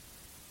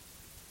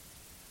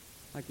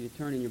I'd like you to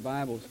turn in your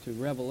Bibles to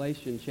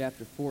Revelation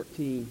chapter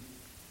 14.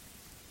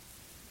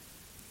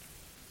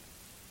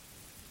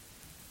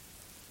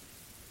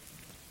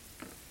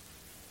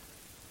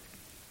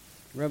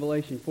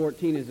 Revelation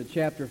 14 is a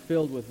chapter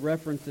filled with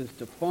references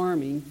to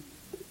farming.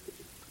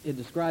 It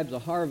describes a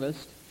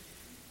harvest,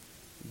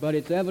 but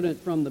it's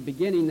evident from the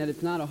beginning that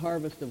it's not a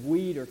harvest of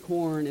wheat or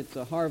corn, it's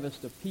a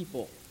harvest of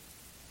people.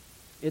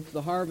 It's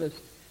the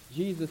harvest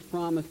Jesus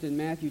promised in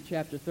Matthew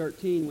chapter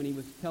 13 when he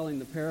was telling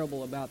the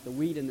parable about the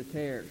wheat and the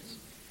tares.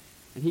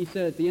 And he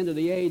said, at the end of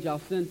the age, I'll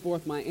send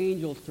forth my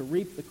angels to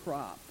reap the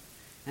crop.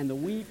 And the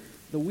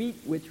wheat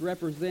which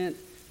represent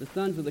the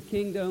sons of the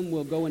kingdom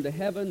will go into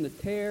heaven. The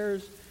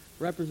tares,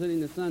 representing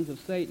the sons of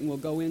Satan, will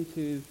go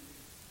into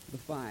the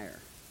fire.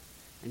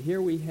 And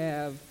here we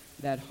have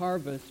that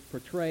harvest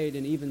portrayed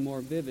in even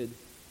more vivid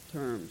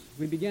terms.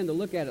 We began to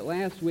look at it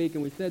last week,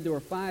 and we said there were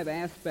 5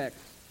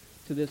 aspects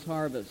to this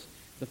harvest.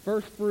 The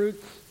first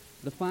fruits,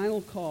 the final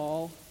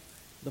call,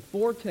 the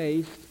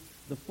foretaste,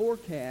 the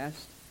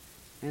forecast,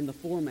 and the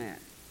format.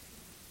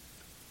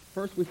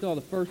 First we saw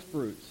the first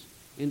fruits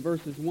in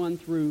verses 1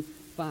 through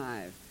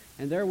 5.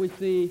 And there we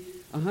see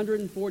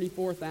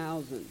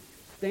 144,000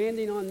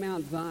 standing on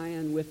Mount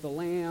Zion with the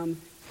Lamb,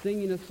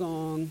 singing a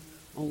song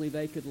only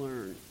they could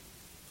learn.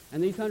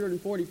 And these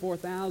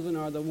 144,000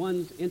 are the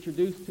ones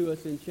introduced to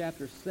us in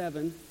chapter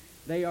 7.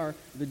 They are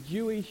the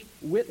Jewish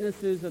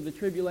witnesses of the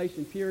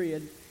tribulation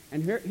period.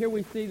 And here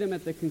we see them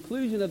at the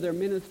conclusion of their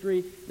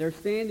ministry. They're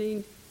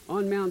standing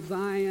on Mount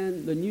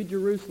Zion, the New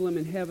Jerusalem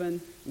in heaven,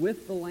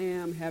 with the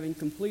Lamb, having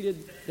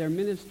completed their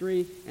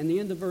ministry. And the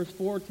end of verse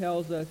 4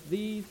 tells us,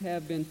 these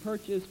have been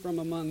purchased from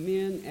among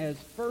men as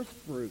first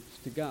fruits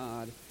to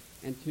God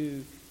and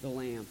to the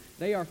Lamb.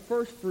 They are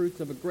first fruits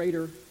of a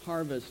greater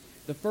harvest,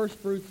 the first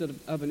fruits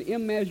of an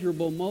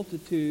immeasurable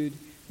multitude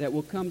that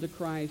will come to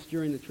Christ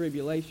during the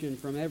tribulation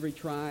from every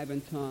tribe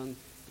and tongue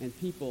and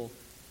people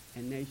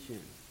and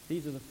nation.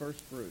 These are the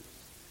first fruits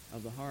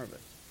of the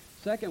harvest.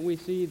 Second, we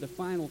see the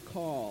final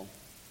call,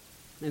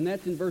 and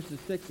that's in verses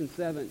 6 and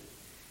 7.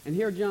 And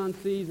here John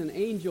sees an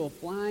angel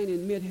flying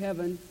in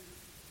mid-heaven,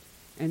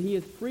 and he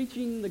is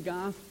preaching the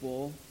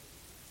gospel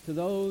to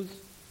those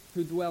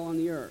who dwell on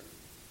the earth.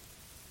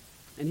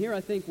 And here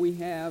I think we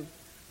have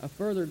a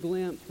further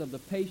glimpse of the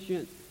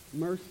patient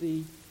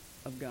mercy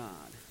of God.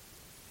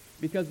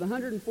 Because the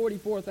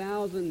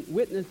 144,000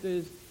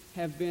 witnesses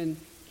have been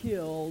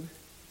killed,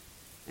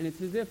 and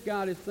it's as if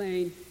God is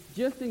saying,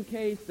 just in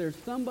case there's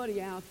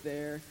somebody out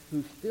there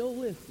who's still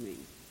listening,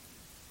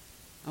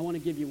 I want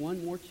to give you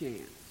one more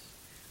chance.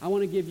 I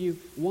want to give you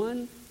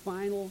one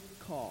final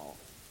call.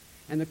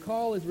 And the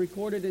call is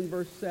recorded in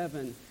verse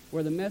 7,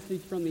 where the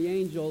message from the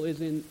angel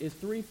is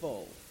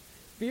threefold.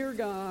 Fear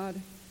God,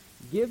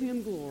 give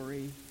him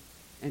glory,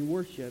 and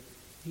worship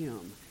him.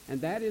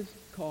 And that is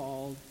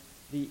called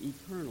the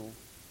eternal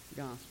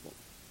gospel.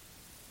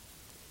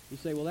 You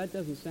say, well, that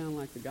doesn't sound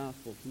like the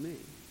gospel to me.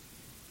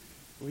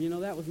 Well, you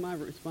know, that was my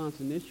response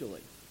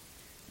initially.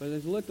 But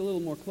as I looked a little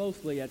more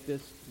closely at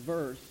this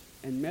verse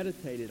and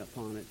meditated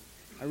upon it,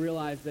 I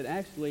realized that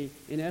actually,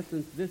 in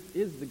essence, this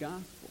is the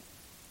gospel.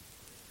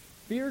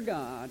 Fear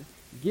God,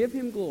 give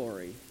him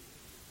glory,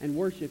 and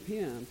worship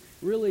him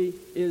really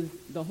is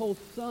the whole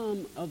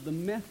sum of the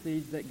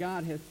message that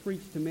God has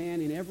preached to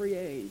man in every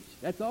age.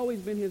 That's always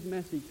been his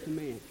message to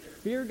man.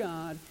 Fear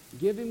God,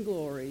 give him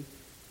glory,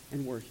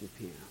 and worship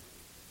him.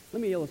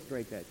 Let me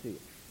illustrate that to you.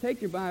 Take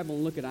your Bible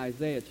and look at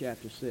Isaiah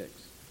chapter 6.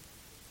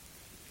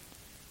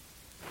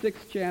 6th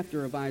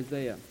chapter of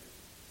Isaiah.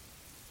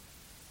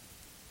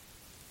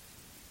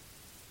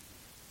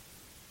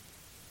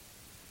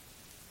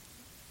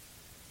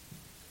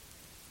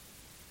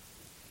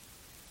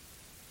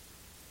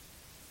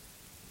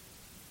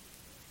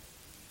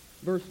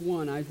 Verse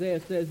 1, Isaiah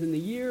says, in the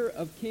year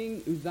of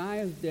King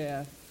Uzziah's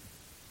death,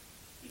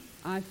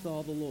 I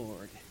saw the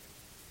Lord.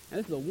 Now,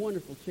 this is a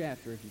wonderful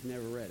chapter if you've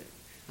never read it.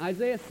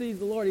 Isaiah sees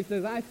the Lord. He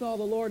says, I saw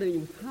the Lord, and he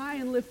was high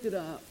and lifted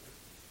up.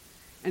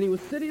 And he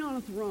was sitting on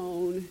a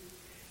throne,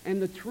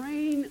 and the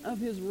train of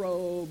his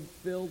robe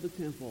filled the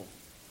temple.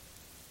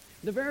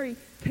 The very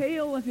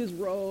tail of his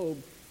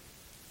robe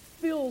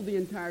filled the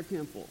entire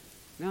temple.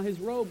 Now, his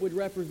robe would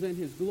represent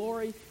his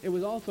glory. It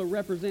would also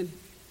represent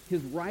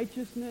his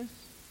righteousness.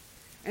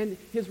 And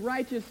his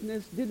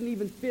righteousness didn't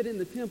even fit in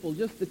the temple.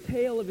 Just the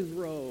tail of his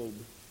robe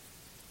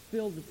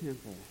filled the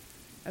temple.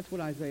 That's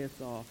what Isaiah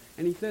saw.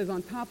 And he says,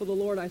 on top of the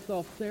Lord I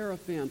saw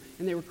seraphim,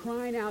 and they were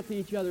crying out to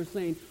each other,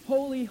 saying,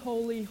 holy,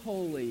 holy,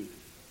 holy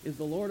is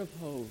the Lord of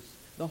hosts.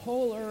 The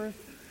whole earth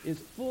is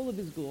full of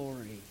his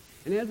glory.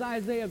 And as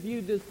Isaiah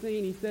viewed this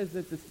scene, he says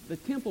that the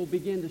temple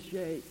began to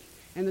shake,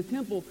 and the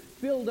temple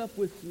filled up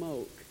with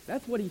smoke.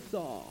 That's what he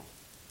saw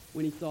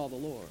when he saw the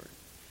Lord.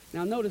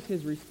 Now notice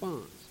his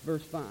response,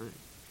 verse 5.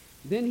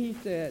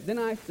 Then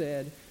I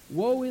said,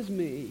 woe is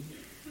me,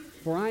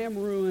 for I am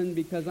ruined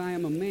because I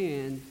am a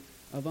man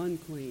of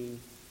unclean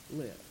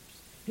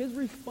lips. His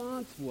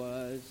response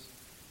was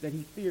that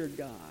he feared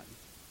God.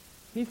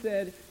 He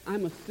said,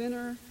 I'm a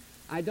sinner.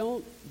 I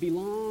don't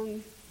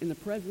belong in the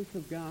presence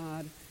of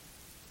God.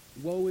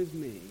 Woe is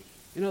me.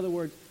 In other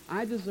words,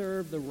 I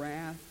deserve the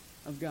wrath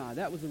of God.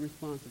 That was the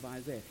response of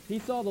Isaiah. He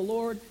saw the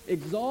Lord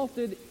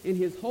exalted in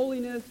his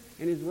holiness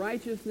and his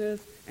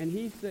righteousness, and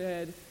he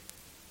said,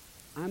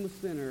 I'm a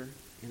sinner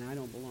and I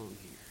don't belong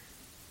here.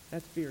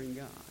 That's fearing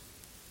God.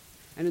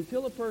 And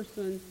until a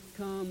person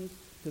comes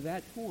to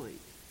that point,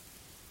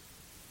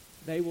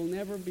 they will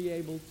never be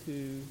able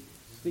to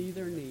see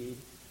their need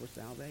for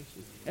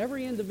salvation.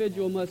 Every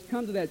individual must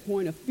come to that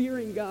point of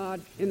fearing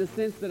God in the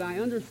sense that I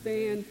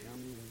understand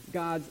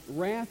God's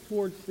wrath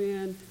towards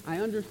sin. I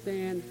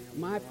understand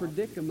my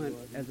predicament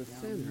as a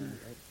sinner.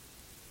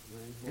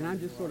 And I'm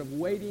just sort of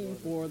waiting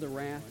for the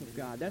wrath of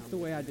God. That's the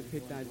way I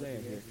depict Isaiah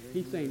here.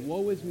 He's saying,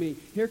 woe is me.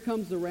 Here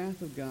comes the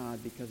wrath of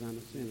God because I'm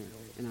a sinner,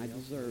 and I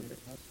deserve it.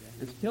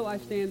 Until I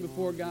stand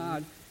before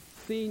God,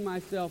 seeing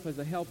myself as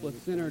a helpless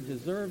sinner,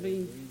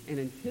 deserving and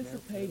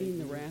anticipating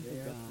the wrath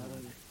of God,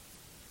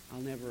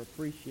 I'll never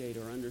appreciate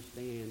or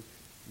understand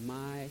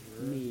my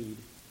need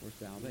for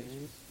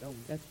salvation.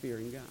 That's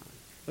fearing God.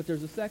 But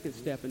there's a second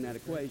step in that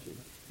equation,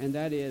 and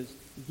that is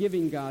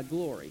giving God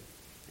glory.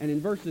 And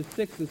in verses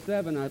 6 and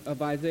 7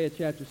 of Isaiah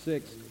chapter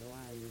 6,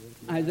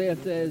 Isaiah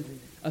says,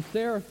 a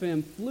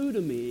seraphim flew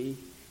to me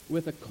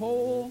with a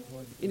coal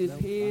in his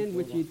hand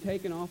which he had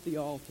taken off the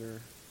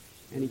altar,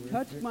 and he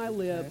touched my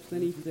lips,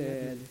 and he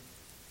said,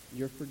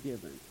 you're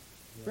forgiven.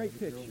 Great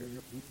picture.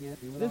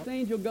 This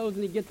angel goes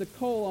and he gets a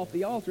coal off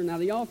the altar. Now,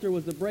 the altar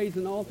was the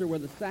brazen altar where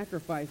the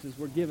sacrifices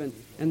were given,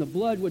 and the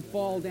blood would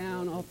fall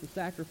down off the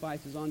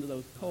sacrifices onto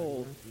those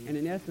coals. And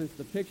in essence,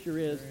 the picture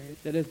is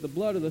that as the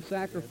blood of the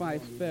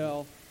sacrifice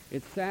fell,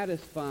 it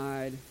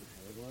satisfied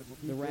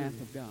the wrath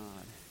of God.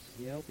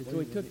 And so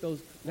he took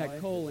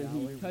that coal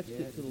and he touched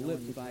it to the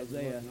lips of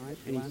Isaiah,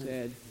 and he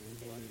said,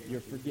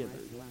 you're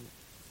forgiven.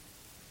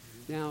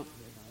 Now,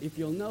 if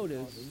you'll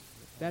notice,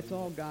 that's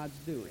all God's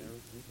doing.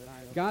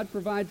 God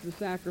provides the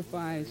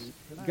sacrifice.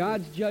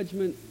 God's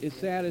judgment is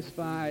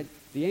satisfied.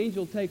 The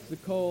angel takes the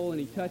coal and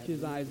he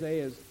touches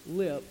Isaiah's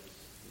lips.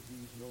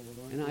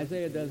 And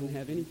Isaiah doesn't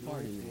have any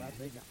part in that.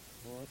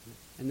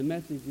 And the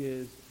message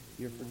is,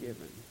 you're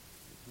forgiven.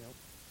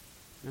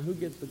 Now who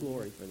gets the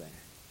glory for that?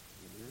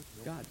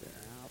 God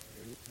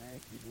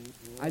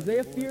does.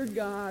 Isaiah feared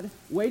God,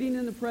 waiting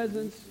in the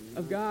presence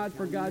of God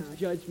for God's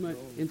judgment.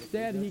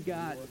 Instead, he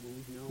got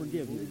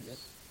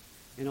forgiveness.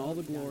 And all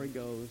the glory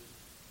goes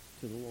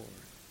to the Lord.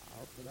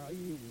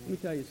 Let me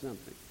tell you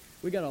something.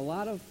 We got a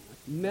lot of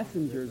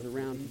messengers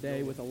around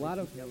today with a lot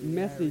of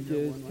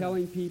messages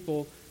telling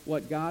people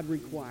what God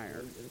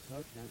requires.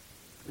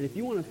 And if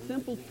you want a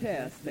simple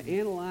test to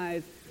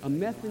analyze a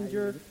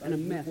messenger and a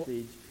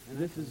message,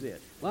 this is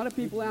it. A lot of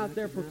people out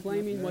there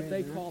proclaiming what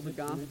they call the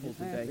gospel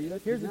today.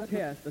 Here's a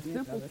test, a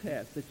simple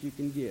test that you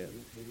can give.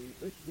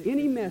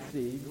 Any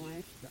message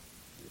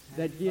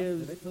that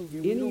gives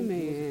any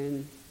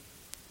man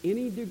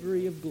any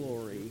degree of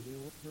glory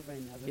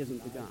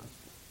isn't the gospel.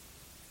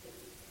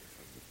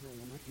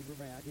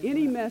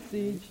 Any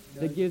message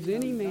that gives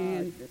any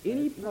man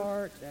any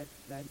part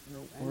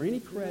or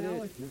any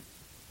credit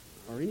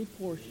or any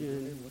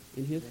portion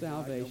in his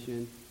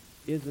salvation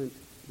isn't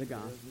the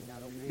gospel.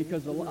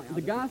 Because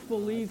the gospel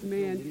leaves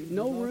man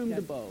no room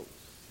to boast.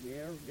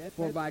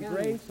 For by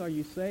grace are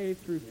you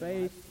saved through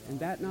faith, and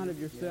that not of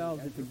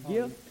yourselves. It's a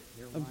gift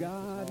of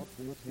God,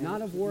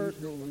 not of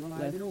works,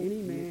 lest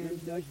any man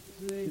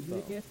should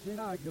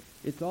boast.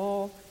 It's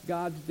all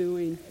God's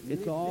doing.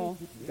 It's all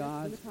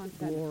God's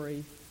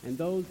glory. And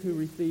those who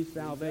receive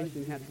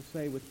salvation have to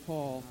say with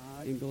Paul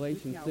in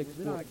Galatians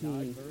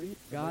 6:14,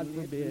 God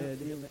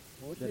forbid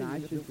that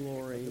I should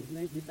glory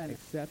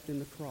except in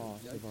the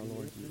cross of our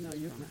Lord Jesus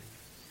Christ.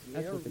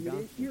 That's what the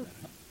gospel is. You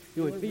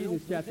know,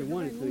 Ephesians chapter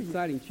 1, it's an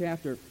exciting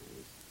chapter.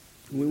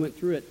 We went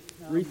through it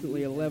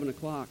recently at 11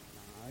 o'clock.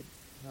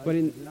 But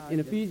in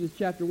Ephesians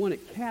chapter 1,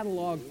 it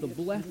catalogs the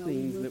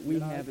blessings that we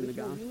have in the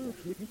gospel.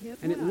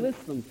 And it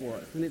lists them for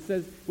us. And it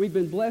says, we've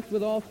been blessed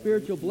with all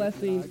spiritual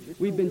blessings.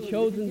 We've been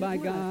chosen by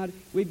God.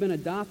 We've been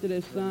adopted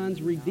as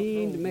sons,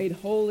 redeemed, made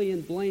holy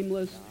and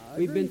blameless.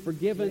 We've been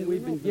forgiven.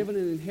 We've been given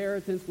an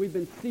inheritance. We've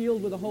been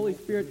sealed with the Holy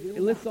Spirit.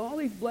 It lists all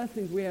these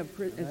blessings we have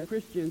as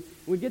Christians.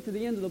 We get to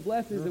the end of the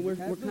blessings and we're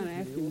kind of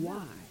asking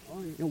why.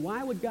 You know,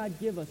 why would God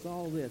give us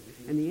all this?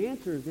 And the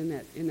answer is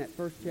in that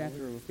first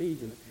chapter of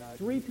Ephesians.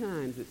 3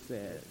 times it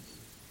says,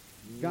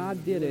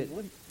 God did it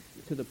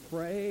to the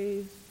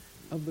praise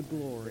of the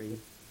glory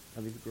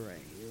of his grace.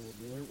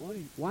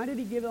 Why did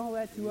he give all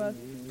that to us?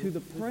 To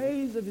the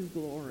praise of his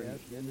glory.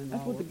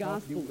 That's what the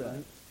gospel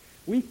does.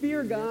 We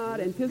fear God,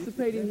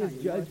 anticipating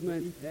his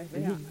judgment,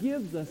 and he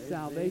gives us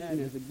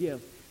salvation as a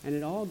gift. And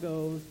it all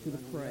goes to the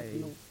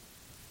praise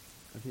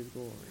of his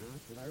glory.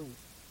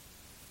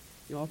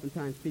 You know,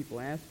 oftentimes people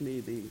ask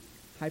me the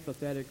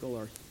hypothetical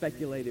or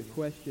speculative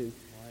question,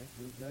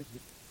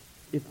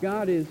 if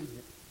God is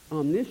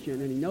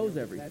omniscient and he knows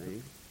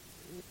everything,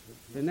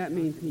 then that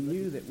means he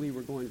knew that we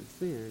were going to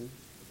sin.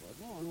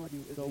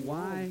 So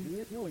why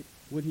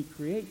would he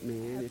create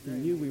man if he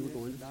knew we were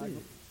going to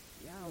sin?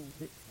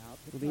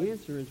 Well, the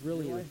answer is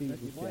really in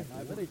Ephesians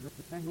chapter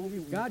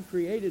 1. God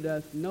created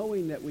us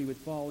knowing that we would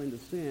fall into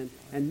sin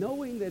and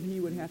knowing that he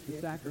would have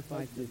to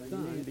sacrifice his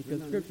son,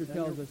 because Scripture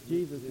tells us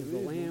Jesus is the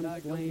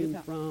lamb slain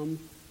from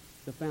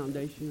the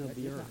foundation of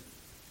the earth.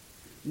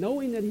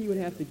 Knowing that he would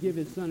have to give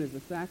his son as a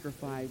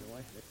sacrifice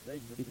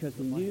because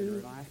he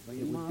knew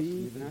it would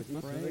be for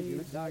the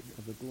praise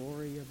of the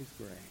glory of his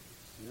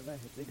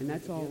grace. And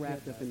that's all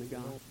wrapped up in the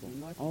gospel.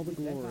 All the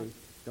glory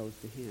goes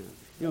to him.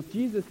 You know, if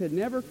Jesus had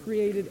never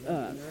created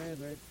us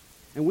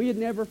and we had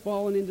never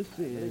fallen into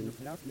sin,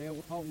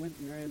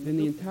 then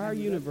the entire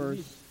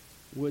universe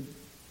would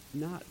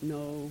not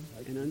know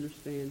and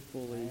understand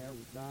fully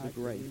the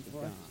grace of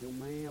God.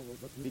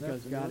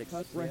 Because God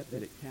expressed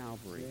it at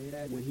Calvary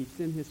when he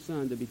sent his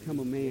son to become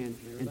a man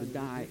and to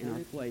die in our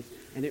place.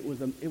 And it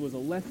was a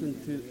lesson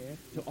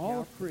to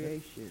all of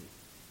creation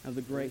of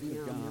the grace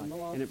of God.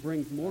 And it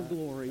brings more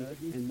glory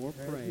and more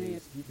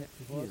praise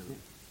to him.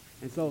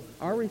 And so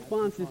our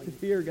response is to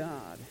fear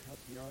God.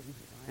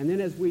 And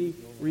then as we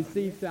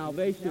receive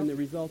salvation, the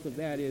result of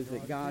that is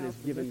that God is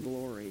given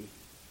glory.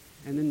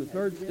 And then the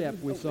third step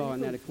we saw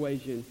in that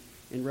equation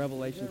in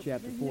Revelation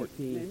chapter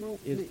 14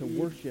 is to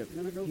worship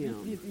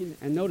him.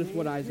 And notice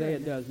what Isaiah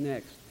does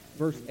next,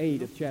 verse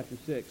 8 of chapter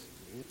 6.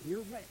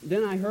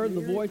 Then I heard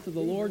the voice of the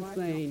Lord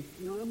saying,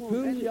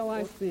 whom shall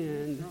I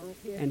send,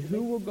 and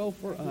who will go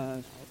for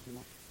us?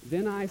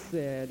 Then I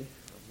said,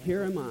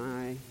 here am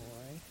I,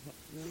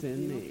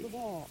 send me.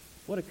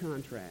 What a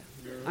contrast.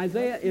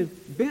 Isaiah is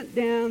bent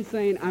down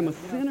saying, I'm a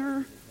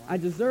sinner, I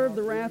deserve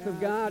the wrath of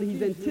God.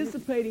 He's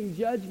anticipating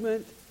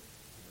judgment.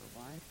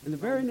 And the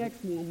very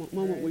next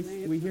moment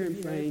we hear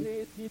him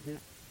saying,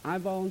 I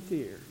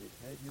volunteer,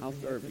 I'll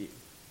serve you.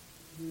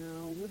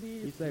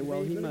 You say,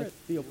 well, he must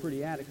feel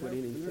pretty adequate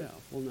in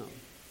himself. Well, no.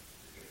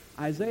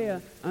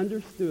 Isaiah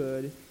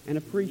understood and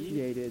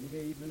appreciated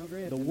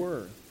the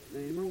worth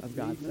of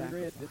God's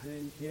sacrifice.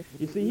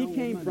 You see, he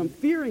came from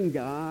fearing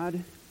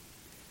God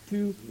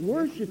to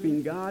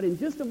worshiping God in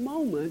just a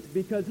moment,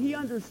 because he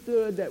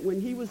understood that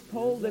when he was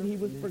told that he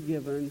was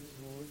forgiven,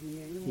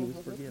 he was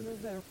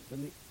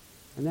forgiven.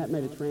 And that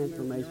made a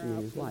transformation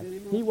in his life.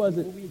 He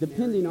wasn't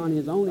depending on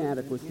his own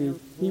adequacy.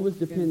 He was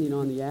depending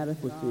on the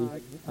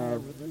adequacy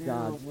of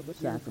God's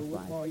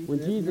sacrifice. When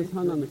Jesus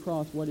hung on the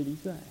cross, what did he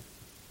say?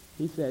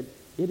 He said,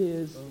 it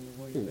is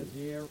finished.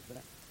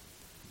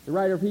 The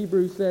writer of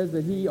Hebrews says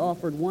that he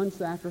offered one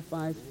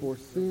sacrifice for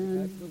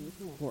sin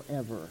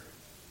forever.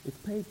 It's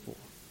paid for.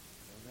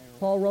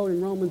 Paul wrote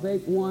in Romans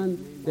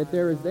 8:1 that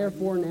there is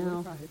therefore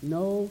now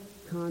no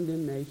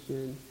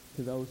condemnation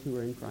to those who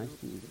are in Christ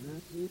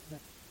Jesus.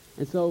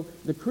 And so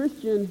the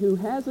Christian who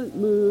hasn't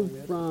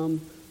moved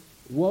from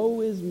woe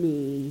is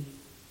me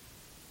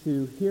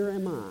to here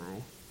am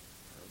I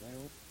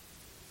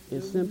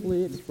is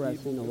simply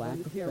expressing a lack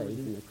of faith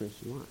in the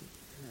Christian life.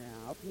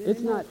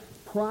 It's not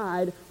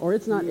pride, or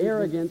it's not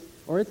arrogance,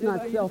 or it's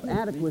not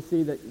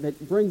self-adequacy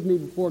that brings me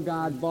before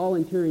God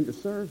volunteering to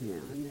serve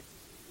him.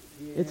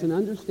 It's an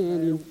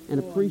understanding and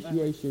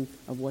appreciation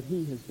of what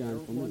he has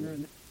done for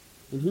me.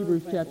 In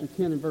Hebrews chapter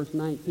 10 and verse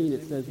 19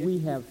 it says, we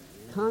have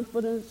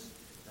confidence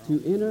to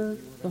enter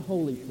the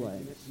holy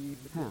place.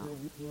 How?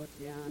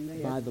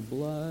 By the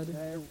blood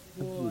of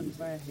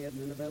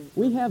Jesus.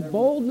 We have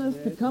boldness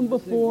to come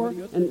before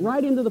and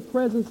right into the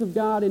presence of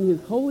God in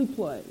his holy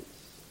place.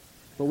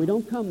 But we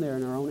don't come there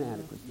in our own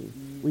adequacy.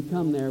 We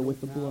come there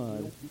with the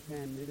blood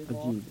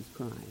of Jesus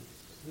Christ.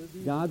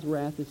 God's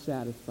wrath is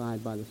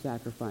satisfied by the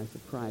sacrifice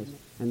of Christ,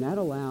 and that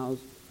allows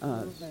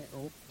us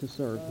to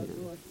serve him.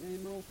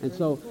 And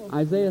so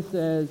Isaiah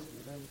says,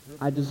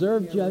 I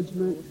deserve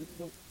judgment,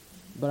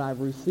 but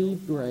I've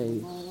received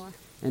grace,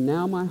 and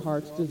now my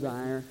heart's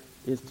desire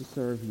is to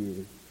serve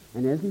you.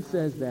 And as he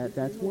says that,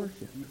 that's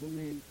worship.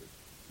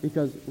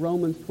 Because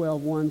Romans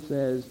 12:1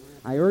 says,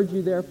 I urge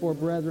you therefore,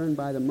 brethren,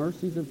 by the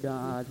mercies of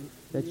God,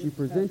 that you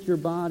present your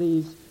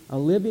bodies a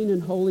living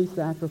and holy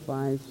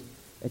sacrifice,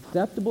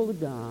 acceptable to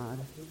God,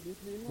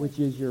 which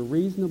is your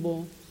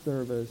reasonable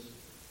service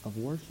of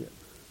worship.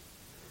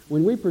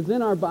 When we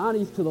present our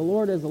bodies to the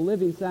Lord as a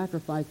living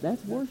sacrifice,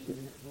 that's worship.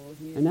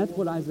 And that's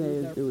what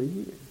Isaiah is doing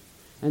here.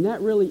 And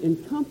that really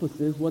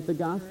encompasses what the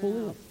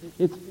gospel is.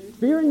 It's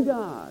fearing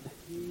God,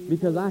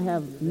 because I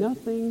have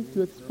nothing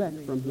to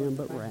expect from him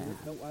but wrath.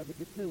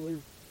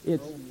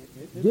 It's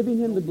giving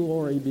him the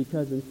glory,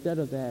 because instead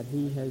of that,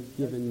 he has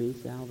given me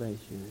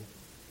salvation.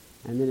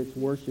 And then it's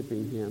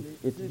worshiping him.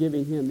 It's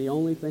giving him the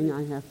only thing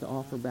I have to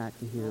offer back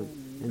to him,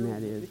 and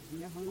that is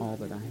all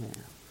that I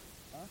have.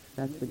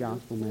 That's the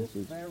gospel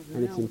message.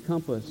 And it's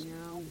encompassed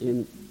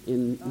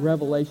in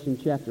Revelation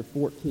chapter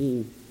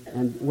 14,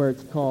 and where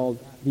it's called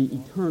the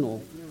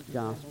eternal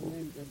gospel.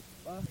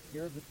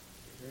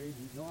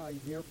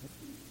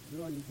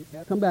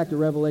 Come back to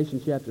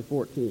Revelation chapter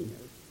 14.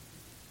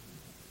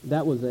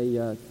 That was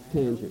a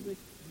tangent.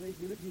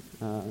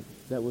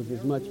 That was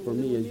as much for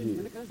me as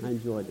you. I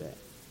enjoyed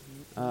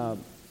that.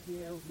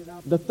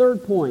 The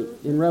third point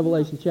in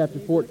Revelation chapter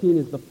 14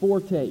 is the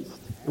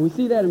foretaste. And we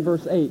see that in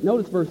verse 8.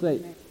 Notice verse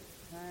 8.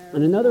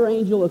 And another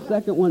angel, a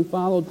second one,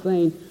 followed,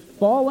 saying,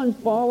 Fallen,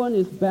 fallen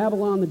is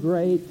Babylon the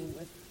Great,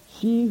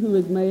 she who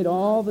has made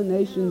all the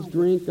nations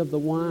drink of the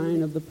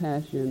wine of the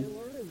passion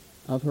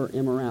of her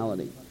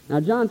immorality. Now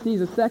John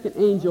sees a second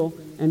angel,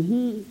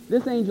 and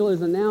this angel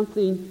is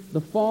announcing the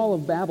fall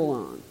of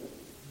Babylon.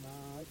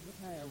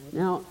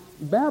 Now,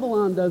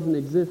 Babylon doesn't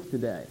exist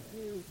today.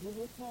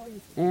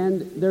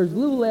 And there's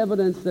little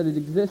evidence that it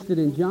existed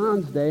in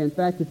John's day. In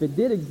fact, if it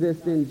did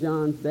exist in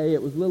John's day,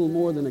 it was little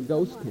more than a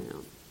ghost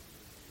town.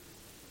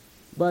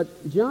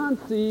 But John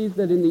sees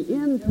that in the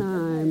end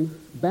time,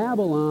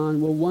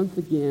 Babylon will once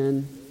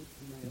again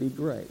be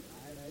great.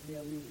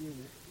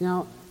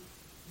 Now,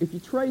 if you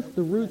trace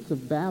the roots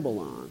of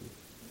Babylon,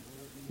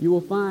 you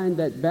will find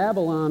that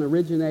Babylon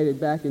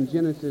originated back in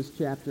Genesis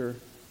chapter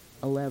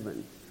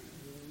 11.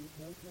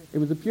 It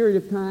was a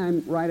period of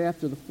time right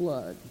after the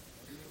flood.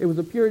 It was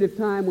a period of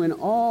time when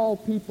all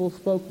people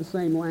spoke the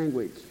same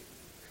language.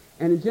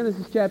 And in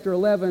Genesis chapter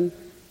 11,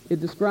 it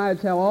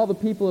describes how all the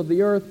people of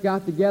the earth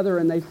got together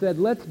and they said,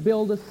 let's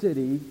build a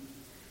city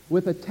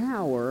with a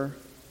tower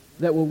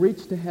that will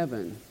reach to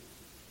heaven.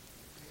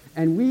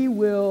 And we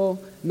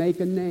will make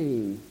a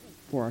name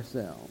for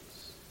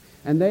ourselves.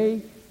 And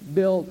they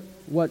built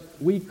what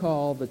we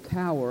call the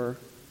Tower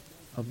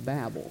of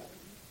Babel.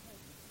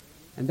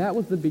 And that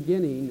was the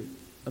beginning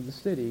of the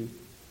city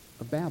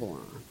of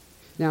Babylon.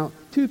 Now,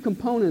 two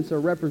components are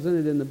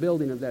represented in the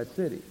building of that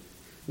city.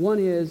 One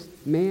is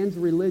man's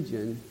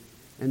religion,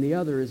 and the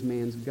other is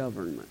man's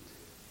government.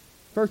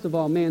 First of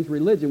all, man's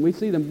religion. We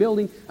see them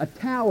building a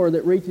tower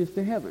that reaches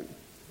to heaven.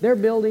 They're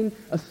building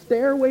a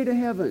stairway to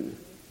heaven.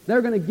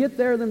 They're going to get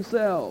there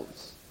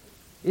themselves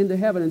into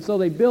heaven. And so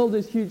they build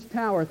this huge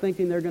tower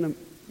thinking they're going to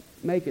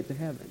make it to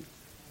heaven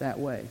that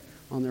way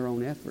on their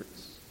own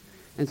efforts.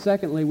 And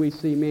secondly, we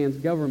see man's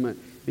government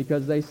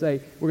because they say,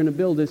 we're going to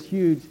build this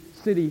huge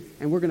city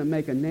and we're going to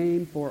make a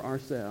name for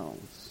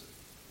ourselves.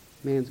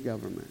 Man's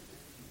government.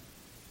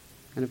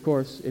 And of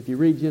course, if you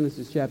read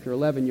Genesis chapter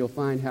 11, you'll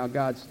find how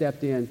God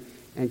stepped in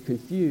and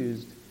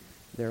confused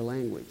their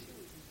language.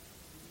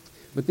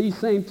 But these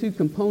same two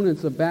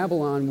components of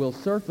Babylon will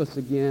surface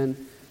again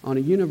on a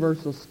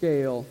universal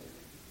scale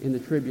in the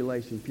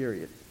tribulation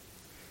period.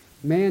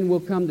 Man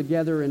will come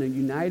together in a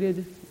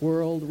united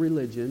world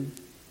religion,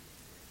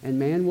 and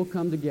man will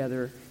come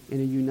together in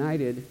a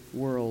united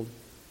world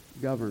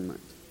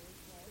government.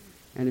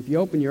 And if you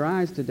open your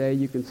eyes today,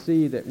 you can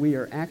see that we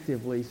are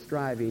actively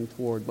striving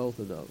toward both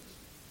of those.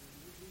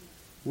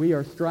 We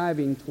are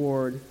striving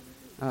toward,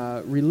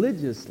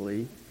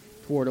 religiously,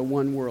 toward a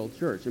one-world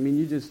church. I mean,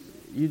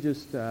 you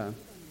just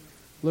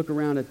look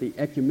around at the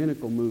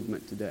ecumenical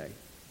movement today.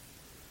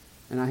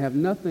 And I have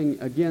nothing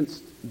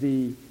against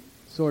the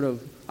sort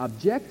of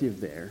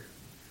objective there,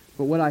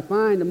 but what I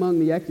find among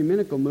the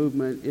ecumenical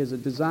movement is a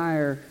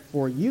desire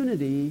for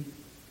unity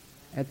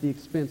at the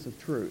expense of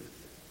truth.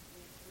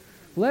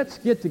 Let's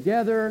get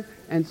together,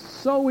 and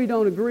so we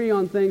don't agree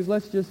on things,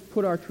 let's just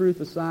put our truth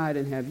aside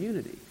and have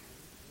unity.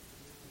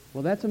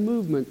 Well, that's a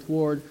movement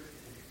toward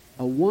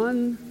a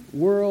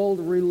one-world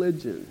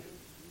religion,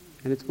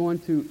 and it's going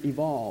to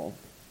evolve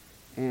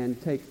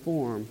and take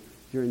form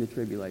during the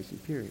tribulation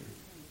period.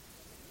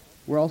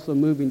 We're also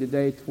moving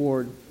today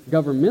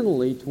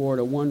governmentally toward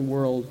a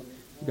one-world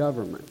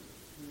government.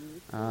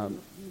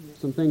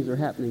 Some things are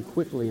happening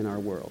quickly in our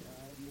world.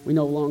 We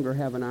no longer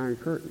have an Iron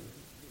Curtain.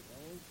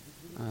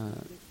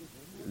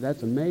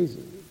 That's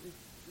amazing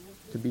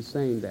to be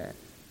saying that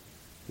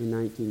in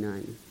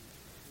 1990.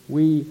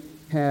 We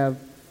have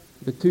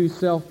the two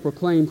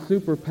self-proclaimed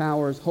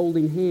superpowers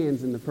holding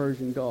hands in the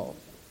Persian Gulf,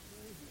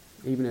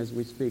 even as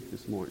we speak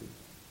this morning.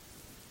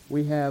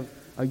 We have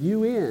a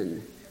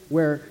UN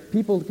where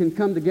people can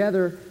come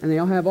together and they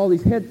all have all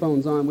these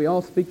headphones on. We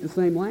all speak the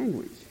same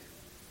language,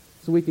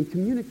 so we can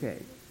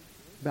communicate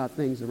about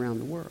things around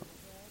the world.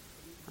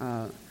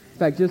 In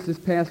fact, just this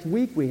past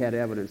week we had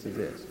evidence of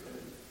this.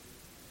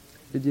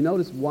 Did you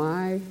notice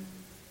why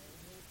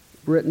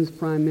Britain's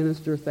Prime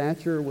Minister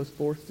Thatcher was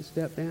forced to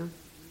step down?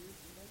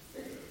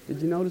 Did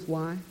you notice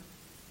why?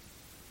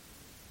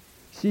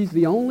 She's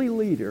the only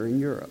leader in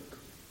Europe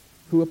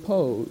who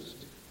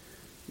opposed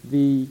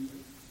the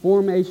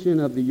formation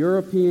of the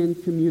European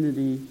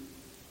Community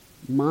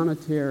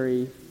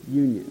Monetary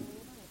Union.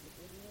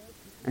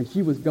 And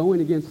she was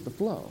going against the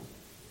flow.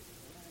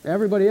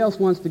 Everybody else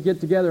wants to get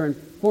together and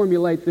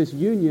formulate this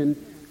union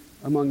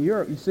among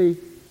Europe. You see,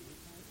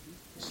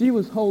 she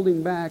was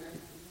holding back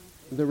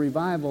the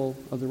revival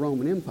of the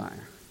Roman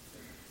Empire.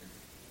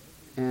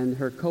 And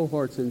her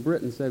cohorts in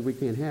Britain said, we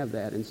can't have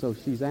that, and so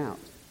she's out.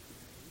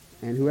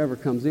 And whoever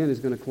comes in is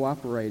going to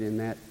cooperate in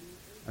that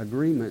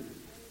agreement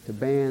to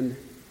band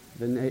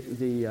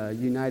the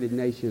United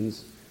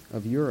Nations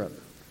of Europe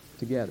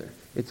together.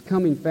 It's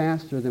coming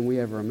faster than we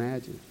ever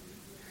imagined.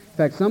 In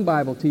fact, some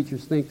Bible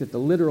teachers think that the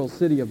literal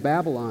city of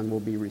Babylon will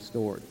be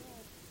restored.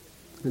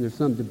 And there's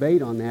some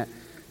debate on that.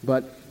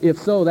 But if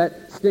so,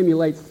 that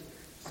stimulates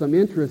some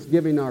interest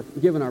given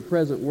our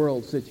present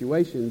world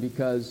situation,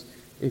 because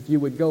if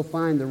you would go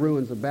find the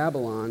ruins of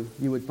Babylon,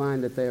 you would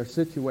find that they are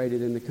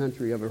situated in the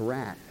country of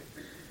Iraq.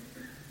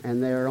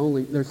 and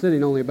they're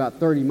sitting only about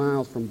 30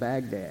 miles from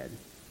Baghdad.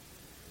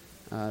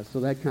 So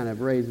that kind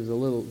of raises a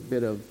little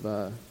bit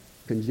of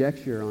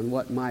conjecture on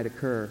what might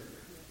occur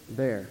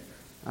there.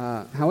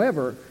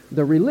 However,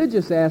 the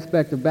religious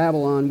aspect of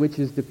Babylon, which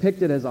is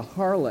depicted as a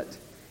harlot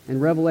in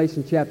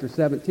Revelation chapter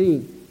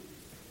 17,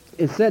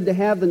 is said to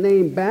have the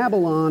name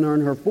Babylon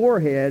on her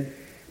forehead,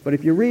 but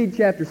if you read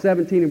chapter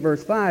 17 and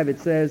verse 5, it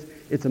says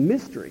it's a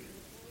mystery.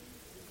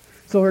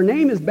 So her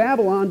name is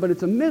Babylon, but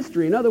it's a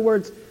mystery. In other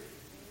words,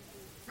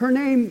 her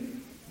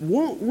name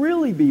won't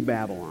really be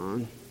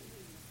Babylon,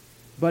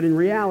 but in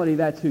reality,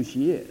 that's who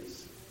she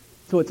is.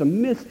 So it's a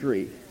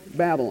mystery,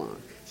 Babylon.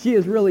 She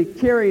is really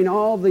carrying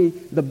all the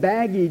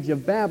baggage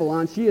of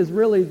Babylon. She is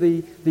really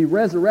the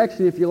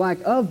resurrection, if you like,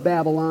 of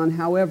Babylon.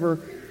 However,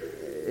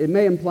 it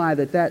may imply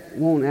that that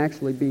won't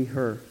actually be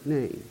her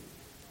name.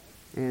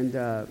 And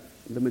the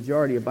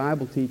majority of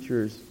Bible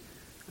teachers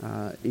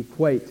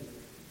equate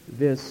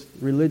this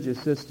religious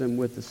system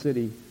with the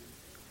city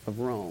of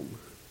Rome.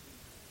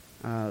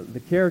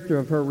 The character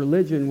of her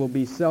religion will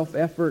be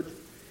self-effort,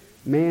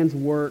 man's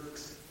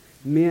works,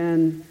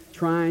 men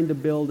trying to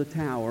build a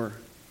tower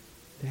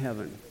to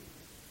heaven.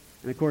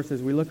 And of course,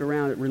 as we look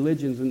around at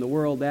religions in the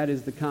world, that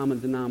is the common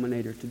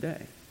denominator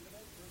today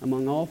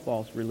among all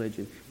false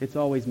religion. It's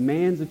always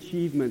man's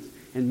achievements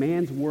and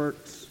man's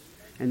works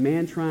and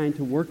man trying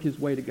to work his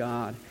way to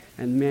God,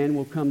 and man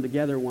will come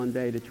together one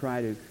day to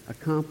try to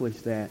accomplish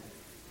that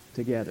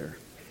together.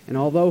 And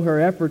although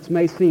her efforts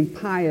may seem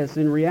pious,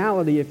 in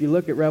reality, if you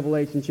look at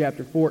Revelation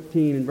chapter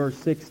 14 and verse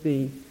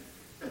 16,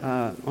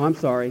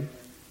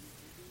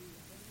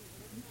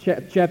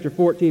 chapter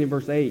 14 and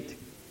verse 8,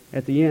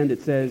 at the end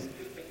it says,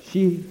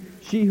 She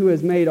who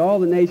has made all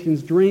the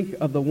nations drink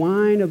of the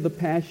wine of the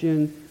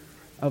passion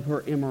of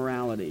her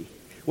immorality.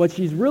 What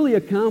she's really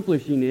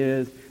accomplishing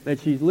is that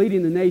she's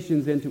leading the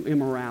nations into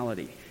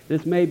immorality.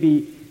 This may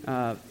be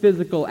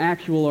physical,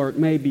 actual, or it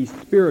may be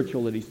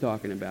spiritual that he's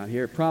talking about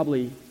here. It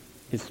probably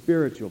is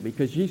spiritual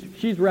because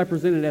she's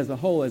represented as a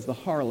whole as the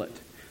harlot,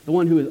 the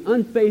one who is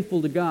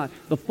unfaithful to God,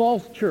 the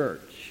false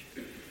church.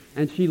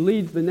 And she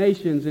leads the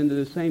nations into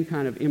the same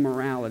kind of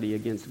immorality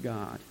against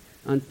God,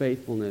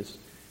 unfaithfulness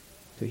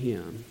to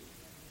Him.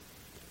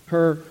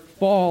 Her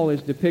fall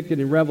is depicted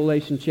in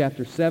Revelation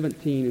chapter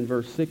 17 and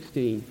verse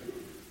 16.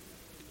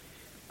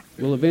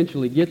 We'll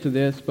eventually get to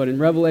this, but in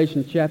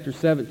Revelation chapter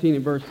 17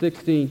 and verse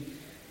 16,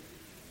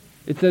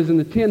 it says, "And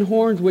the 10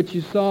 horns which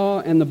you saw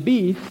and the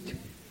beast,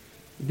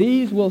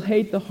 these will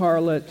hate the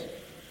harlot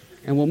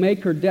and will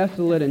make her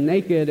desolate and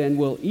naked and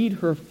will eat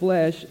her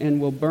flesh and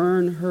will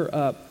burn her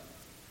up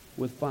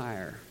with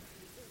fire."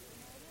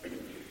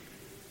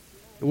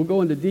 And we'll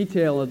go into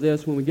detail of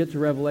this when we get to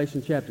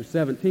Revelation chapter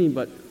 17,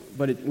 but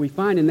we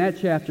find in that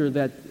chapter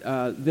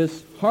that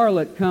this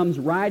harlot comes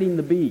riding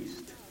the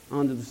beast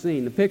onto the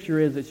scene. The picture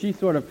is that she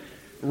sort of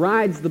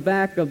rides the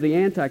back of the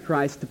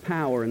Antichrist to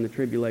power in the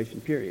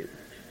tribulation period.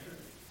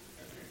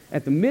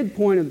 At the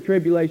midpoint of the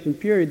tribulation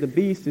period, the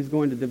beast is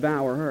going to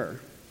devour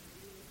her.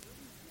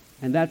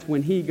 And that's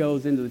when he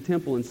goes into the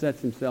temple and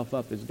sets himself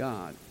up as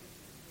God.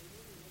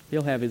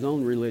 He'll have his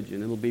own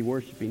religion. It'll be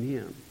worshiping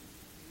him.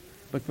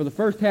 But for the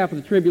first half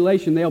of the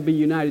tribulation, they'll be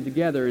united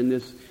together in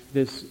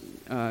this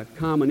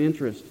common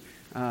interest.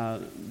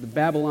 The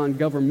Babylon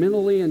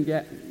governmentally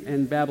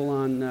and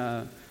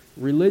Babylon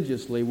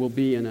religiously will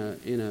be in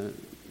a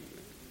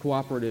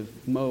cooperative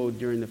mode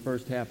during the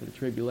first half of the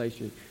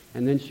tribulation.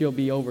 And then she'll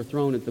be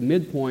overthrown at the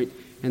midpoint.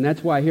 And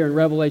that's why here in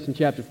Revelation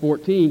chapter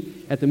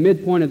 14, at the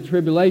midpoint of the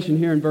tribulation,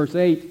 here in verse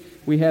 8,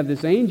 we have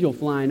this angel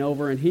flying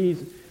over, and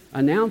he's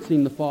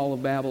announcing the fall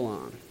of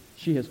Babylon.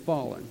 She has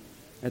fallen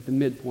at the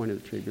midpoint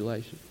of the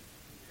tribulation.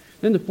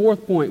 Then the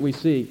fourth point we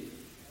see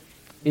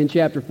in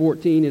chapter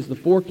 14 is the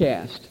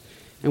forecast.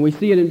 And we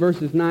see it in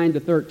verses 9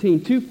 to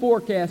 13. Two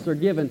forecasts are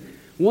given.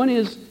 One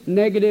is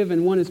negative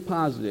and one is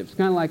positive. It's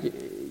kind of like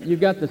you've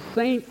got the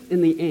saints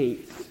and the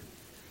ain'ts.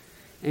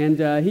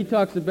 And he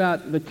talks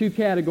about the two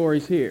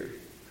categories here.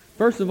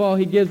 First of all,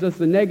 he gives us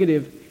the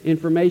negative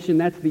information.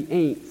 That's the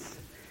ain'ts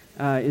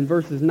in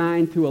verses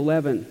 9 to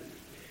 11.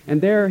 And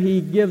there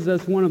he gives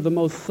us one of the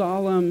most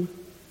solemn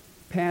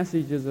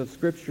passages of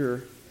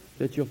Scripture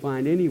that you'll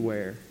find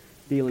anywhere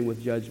dealing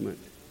with judgment.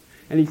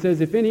 And he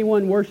says, "If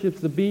anyone worships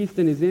the beast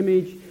in his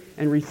image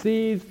and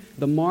receives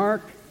the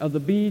mark of the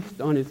beast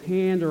on his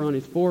hand or on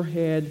his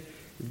forehead,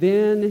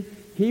 then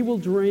he will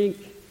drink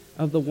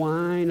of the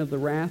wine of the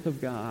wrath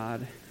of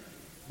God,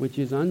 which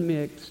is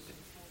unmixed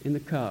in the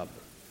cup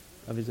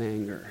of his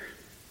anger."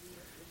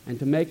 And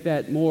to make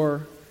that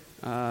more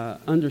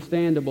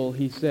understandable,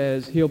 he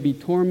says, he'll be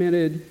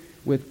tormented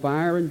with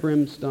fire and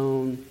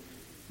brimstone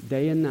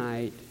day and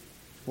night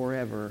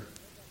forever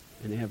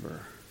and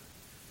ever.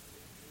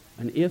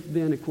 An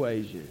if-then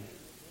equation.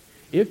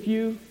 If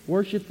you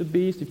worship the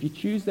beast, if you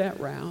choose that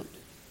route,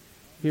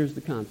 here's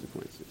the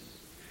consequences.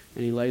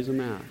 And he lays them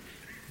out.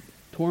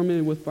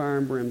 Tormented with fire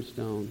and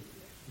brimstone,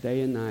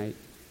 day and night,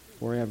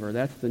 forever.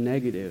 That's the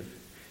negative.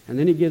 And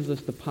then he gives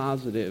us the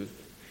positive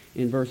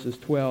in verses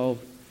 12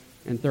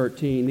 and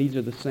 13. These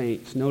are the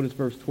saints. Notice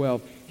verse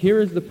 12. Here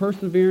is the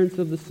perseverance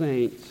of the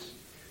saints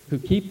who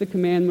keep the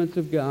commandments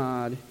of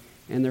God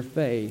and their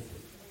faith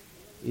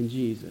in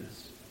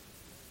Jesus.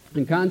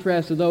 In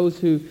contrast to those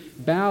who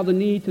bow the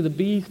knee to the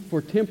beast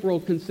for temporal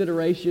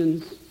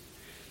considerations,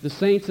 the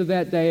saints of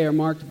that day are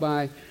marked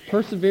by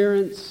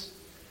perseverance,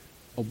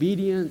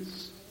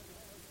 obedience,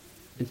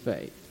 and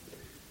faith.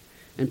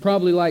 And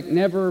probably like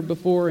never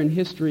before in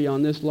history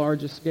on this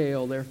large a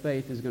scale, their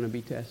faith is going to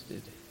be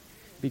tested.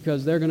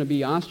 Because they're going to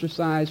be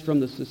ostracized from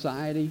the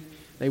society.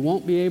 They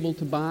won't be able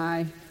to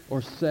buy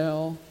or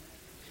sell.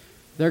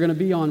 They're going to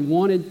be on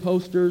wanted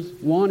posters,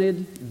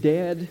 wanted,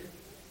 dead.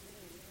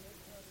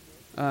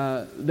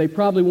 They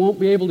probably won't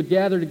be able to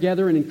gather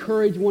together and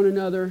encourage one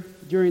another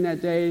during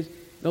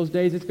those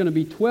days. It's going to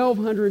be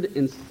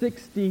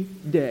 1,260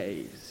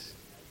 days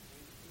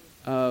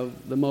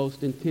of the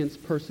most intense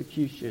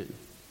persecution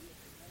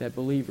that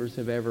believers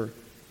have ever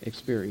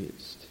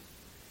experienced.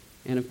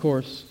 And of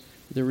course,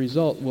 the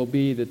result will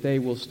be that they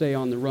will stay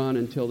on the run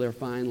until they're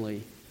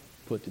finally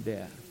put to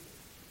death.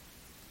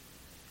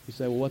 You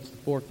say, well, what's the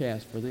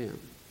forecast for them?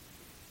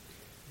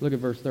 Look at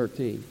verse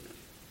 13.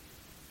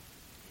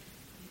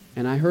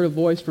 And I heard a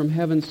voice from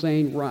heaven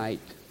saying, write.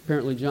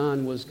 Apparently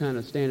John was kind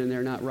of standing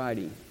there not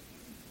writing,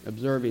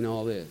 observing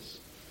all this.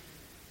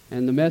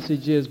 And the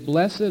message is,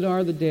 blessed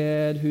are the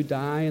dead who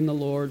die in the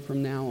Lord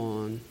from now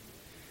on.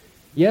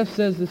 Yes,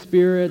 says the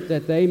Spirit,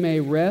 that they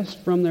may rest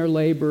from their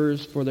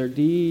labors, for their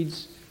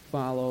deeds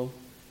follow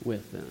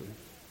with them.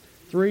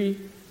 3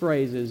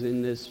 phrases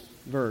in this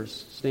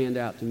verse stand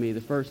out to me.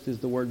 The first is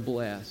the word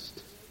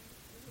blessed.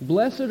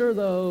 Blessed are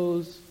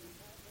those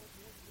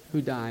who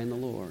die in the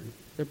Lord.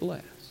 They're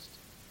blessed.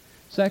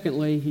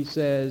 Secondly, he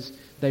says,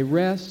 they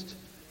rest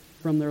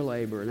from their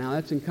labor. Now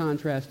that's in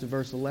contrast to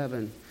verse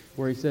 11,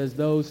 where he says,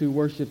 those who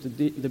worship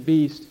the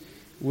beast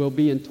will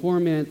be in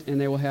torment, and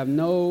they will have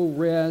no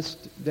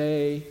rest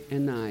day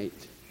and night.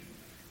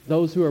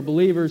 Those who are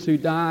believers who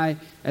die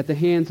at the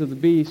hands of the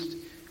beast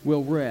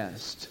will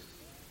rest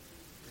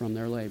from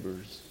their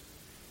labors.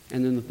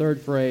 And then the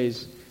third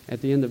phrase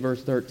at the end of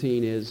verse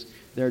 13 is,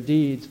 their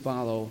deeds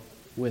follow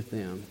with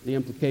them. The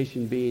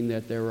implication being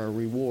that there are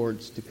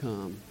rewards to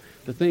come.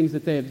 The things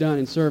that they have done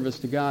in service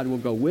to God will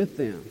go with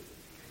them,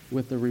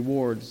 with the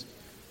rewards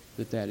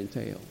that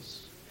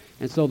entails.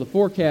 And so the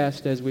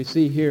forecast, as we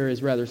see here,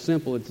 is rather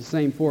simple. It's the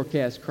same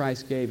forecast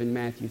Christ gave in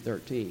Matthew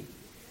 13.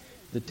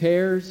 The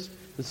tares,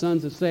 the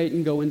sons of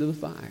Satan, go into the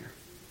fire.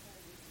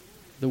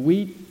 The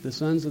wheat, the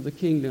sons of the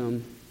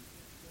kingdom,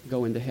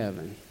 go into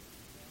heaven.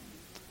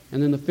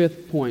 And then the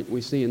fifth point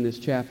we see in this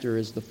chapter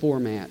is the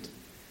format,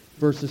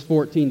 verses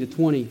 14 to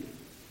 20.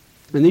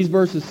 And these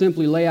verses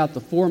simply lay out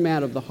the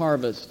format of the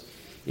harvest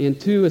in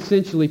 2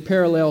 essentially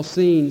parallel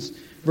scenes.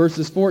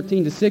 Verses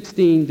 14 to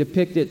 16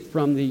 depict it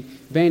from the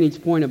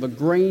vantage point of a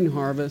grain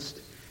harvest,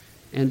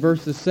 and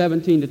verses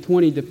 17 to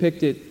 20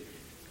 depict it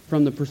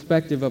from the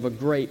perspective of a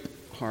grape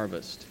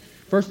harvest.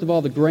 First of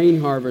all, the grain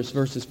harvest,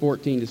 verses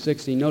 14 to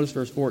 16. Notice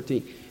verse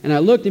 14. And I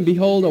looked, and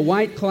behold, a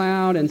white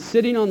cloud, and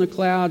sitting on the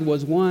cloud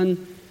was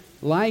one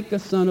like a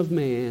son of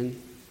man,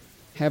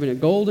 having a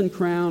golden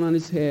crown on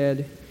his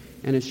head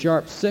and a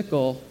sharp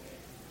sickle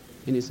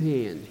in his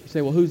hand. You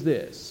say, well, who's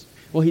this?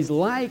 Well, he's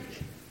like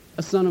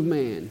a son of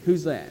man.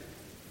 Who's that?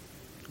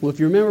 Well, if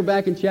you remember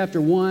back in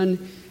chapter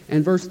 1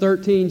 and verse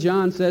 13,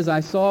 John says, I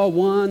saw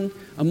one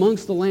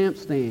amongst the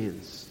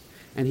lampstands,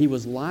 and he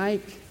was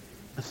like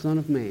a son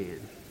of man.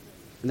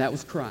 And that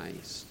was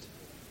Christ.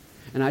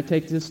 And I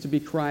take this to be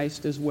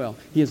Christ as well.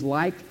 He is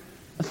like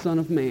a son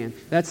of man.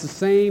 That's the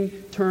same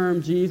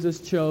term Jesus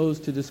chose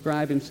to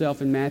describe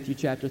himself in Matthew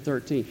chapter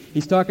 13.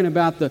 He's talking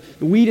about the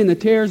wheat and the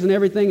tares and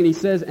everything, and he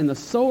says, and the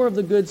sower of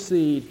the good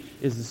seed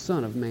is the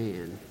Son of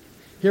Man.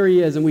 Here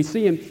he is, and we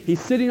see him. He's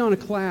sitting on a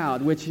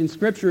cloud, which in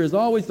Scripture is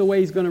always the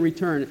way he's going to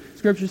return.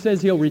 Scripture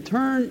says he'll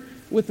return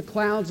with the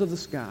clouds of the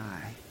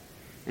sky.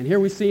 And here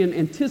we see him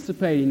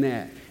anticipating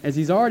that as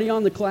he's already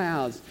on the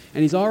clouds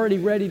and he's already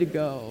ready to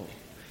go.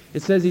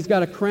 It says he's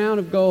got a crown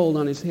of gold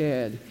on his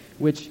head,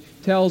 which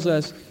tells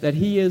us that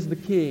he is the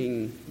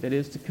king that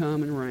is to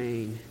come and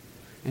reign.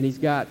 And he's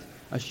got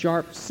a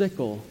sharp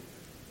sickle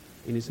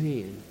in his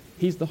hand.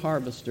 He's the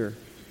harvester,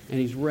 and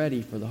he's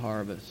ready for the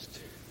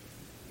harvest.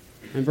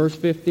 And verse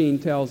 15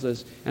 tells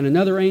us, and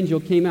another angel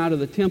came out of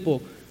the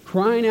temple,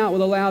 crying out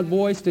with a loud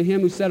voice to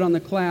him who sat on the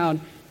cloud,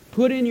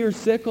 put in your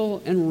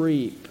sickle and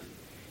reap,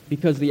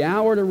 because the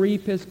hour to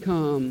reap has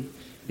come,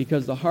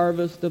 because the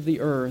harvest of the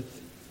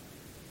earth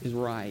is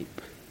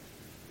ripe.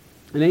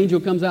 An angel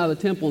comes out of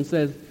the temple and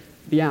says,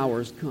 the hour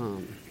has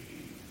come.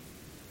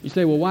 You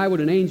say, well, why would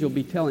an angel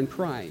be telling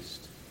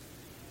Christ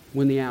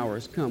when the hour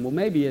has come? Well,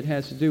 maybe it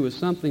has to do with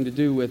something to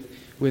do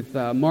with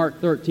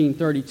Mark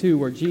 13:32,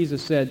 where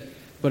Jesus said,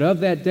 but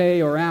of that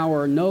day or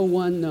hour no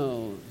one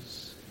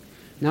knows,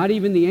 not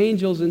even the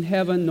angels in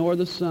heaven nor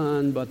the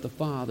Son, but the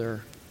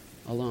Father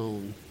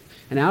alone.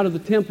 And out of the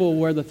temple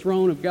where the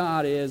throne of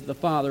God is, the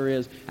Father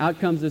is, out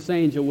comes this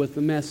angel with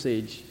the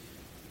message,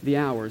 the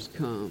hour's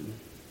come.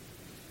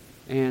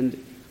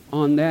 And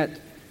on that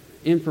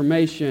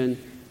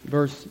information,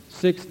 Verse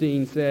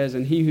 16 says,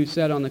 "And he who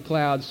sat on the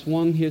cloud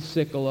swung his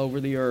sickle over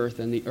the earth,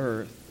 and the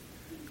earth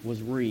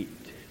was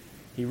reaped."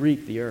 He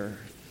reaped the earth.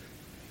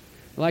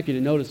 I'd like you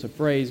to notice a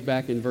phrase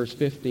back in verse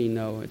 15,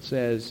 though. It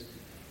says,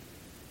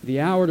 "The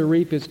hour to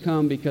reap is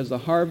come, because the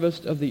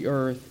harvest of the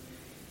earth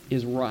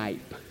is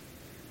ripe."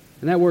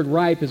 And that word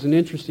ripe is an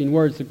interesting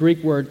word. It's the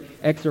Greek word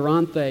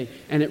exeranthe,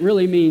 and it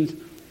really means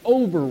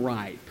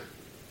overripe.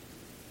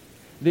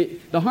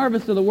 The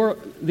harvest of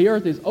the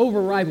earth is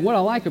overripe. And what I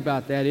like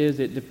about that is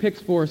it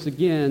depicts for us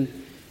again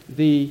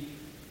the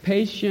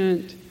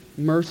patient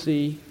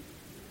mercy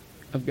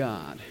of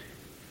God.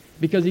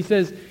 Because he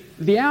says,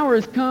 the hour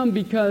has come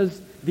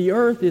because the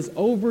earth is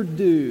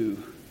overdue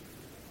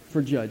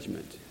for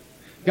judgment.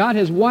 God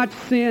has watched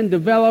sin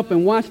develop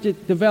and watched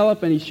it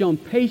develop, and he's shown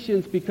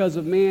patience because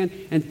of man.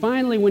 And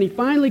finally, when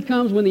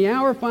the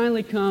hour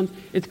finally comes,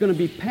 it's going to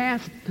be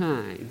past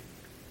time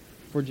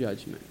for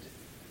judgment.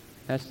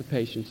 That's the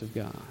patience of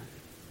God.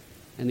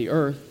 And the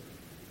earth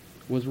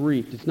was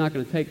reaped. It's not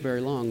going to take very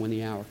long when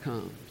the hour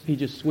comes. He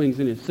just swings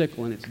in his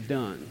sickle and it's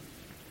done.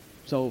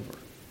 It's over.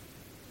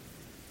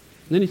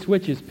 And then he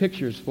switches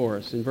pictures for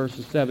us in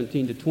verses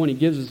 17 to 20. He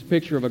gives us a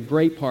picture of a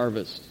grape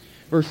harvest.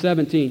 Verse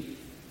 17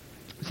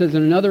 says,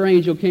 "And another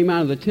angel came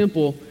out of the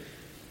temple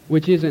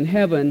which is in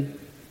heaven,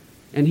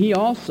 and he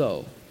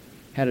also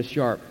had a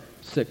sharp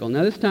sickle."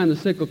 Now this time the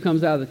sickle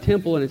comes out of the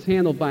temple and it's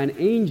handled by an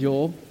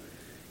angel,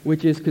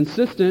 which is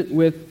consistent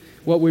with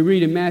what we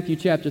read in Matthew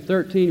chapter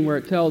 13, where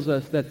it tells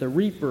us that the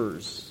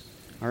reapers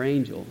are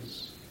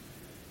angels.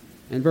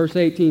 And verse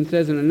 18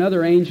 says, "And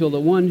another angel, the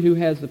one who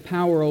has the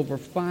power over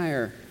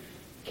fire,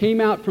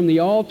 came out from the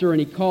altar, and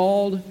he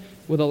called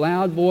with a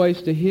loud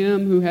voice to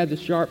him who had the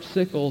sharp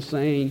sickle,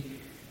 saying,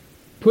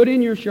 'Put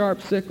in your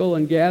sharp sickle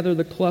and gather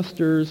the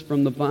clusters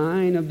from the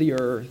vine of the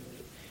earth,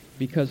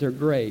 because her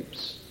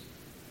grapes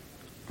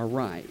are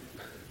ripe.'"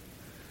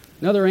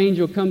 Another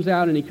angel comes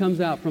out, and he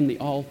comes out from the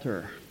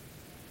altar.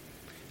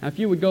 Now, if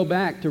you would go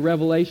back to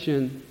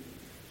Revelation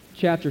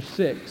chapter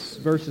 6,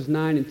 verses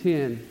 9 and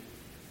 10,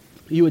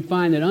 you would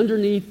find that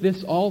underneath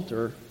this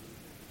altar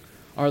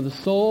are the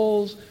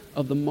souls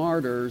of the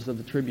martyrs of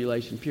the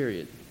tribulation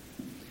period.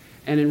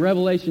 And in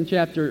Revelation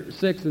chapter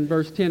 6 and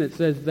verse 10, it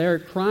says they're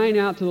crying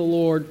out to the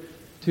Lord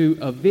to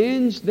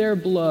avenge their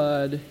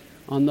blood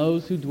on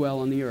those who dwell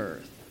on the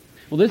earth.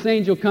 Well, this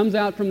angel comes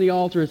out from the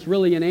altar. It's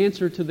really an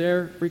answer to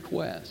their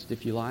request,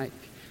 if you like,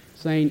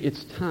 saying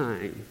it's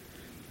time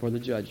for the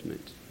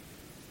judgment.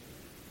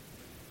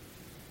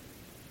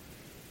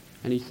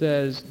 And he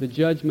says the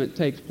judgment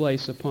takes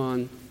place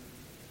upon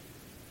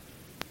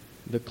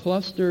the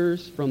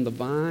clusters from the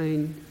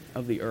vine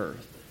of the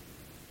earth.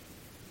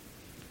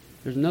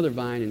 There's another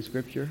vine in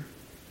Scripture.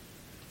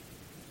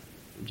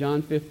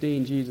 John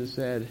 15, Jesus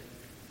said,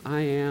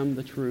 "I am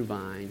the true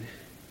vine."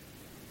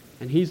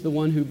 And he's the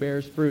one who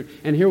bears fruit.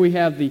 And here we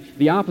have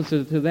the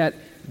opposite to that,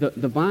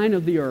 the vine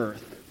of the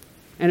earth.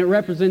 And it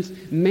represents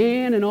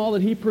man and all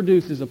that he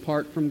produces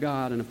apart from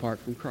God and apart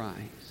from Christ.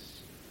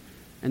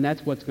 And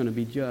that's what's going to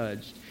be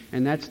judged.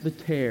 And that's the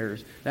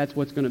tares. That's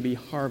what's going to be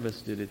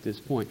harvested at this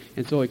point.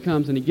 And so he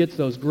comes and he gets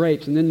those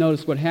grapes. And then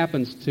notice what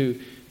happens to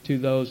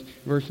those.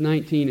 Verse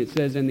 19, it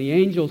says, "And the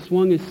angel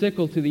swung his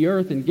sickle to the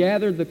earth and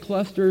gathered the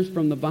clusters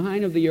from the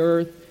vine of the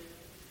earth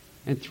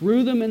and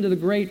threw them into the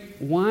great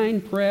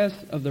winepress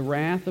of the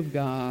wrath of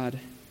God.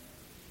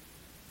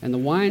 And the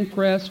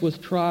winepress was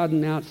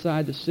trodden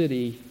outside the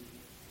city,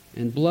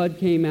 and blood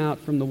came out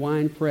from the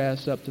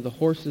winepress up to the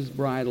horses'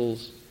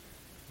 bridles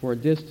for a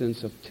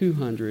distance of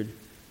 200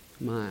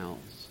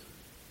 miles."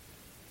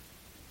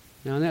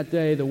 Now, in that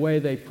day, the way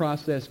they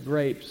processed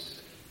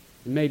grapes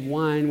and made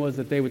wine was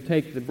that they would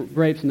take the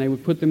grapes and they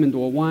would put them into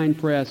a wine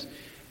press,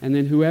 and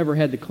then whoever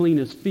had the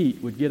cleanest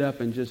feet would get up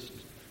and just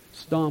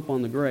stomp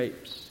on the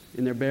grapes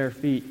in their bare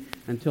feet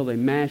until they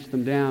mashed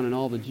them down and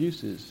all the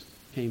juices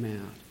came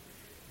out.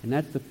 And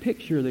that's the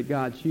picture that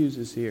God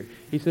chooses here.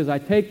 He says, I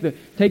take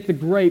the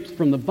grapes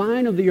from the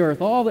vine of the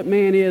earth, all that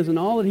man is and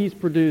all that he's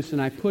produced,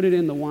 and I put it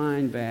in the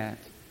wine vat.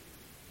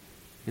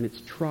 And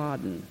it's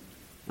trodden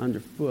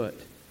underfoot.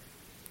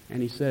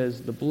 And he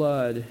says, the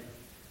blood.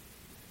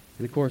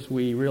 And of course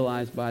we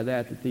realize by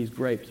that these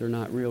grapes are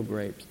not real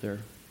grapes. They're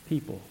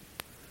people.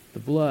 The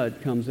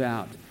blood comes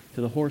out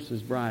to the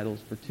horses' bridles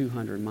for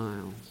 200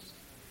 miles.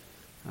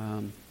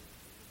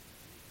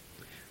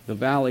 The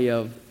valley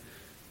of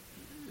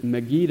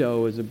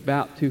Megiddo is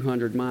about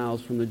 200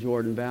 miles from the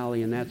Jordan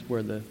Valley, and that's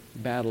where the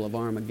Battle of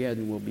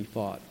Armageddon will be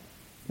fought.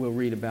 We'll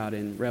read about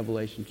in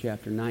Revelation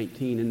chapter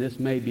 19, and this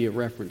may be a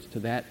reference to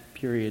that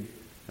period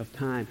of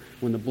time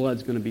when the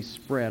blood's going to be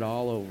spread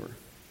all over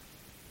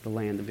the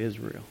land of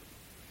Israel.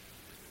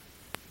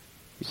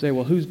 You say,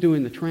 well, who's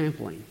doing the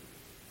trampling?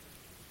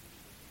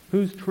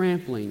 Who's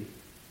trampling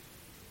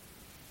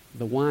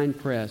the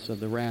winepress of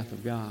the wrath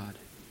of God?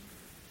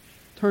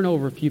 Turn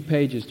over a few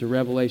pages to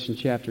Revelation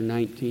chapter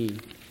 19.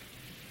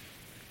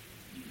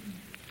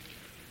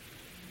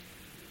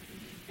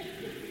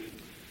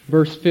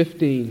 Verse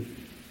 15.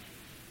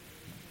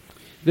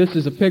 This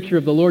is a picture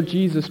of the Lord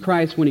Jesus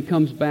Christ when he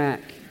comes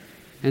back.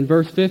 And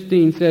verse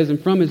 15 says, "And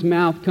from his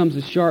mouth comes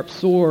a sharp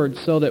sword,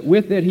 so that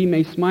with it he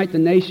may smite the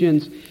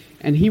nations,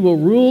 and he will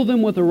rule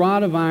them with a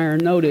rod of iron."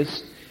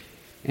 Notice,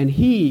 "And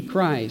he,"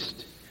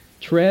 Christ,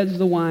 "treads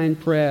the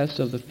winepress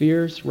of the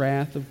fierce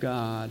wrath of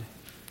God,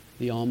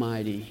 the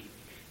Almighty."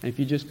 And if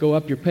you just go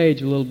up your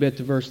page a little bit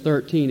to verse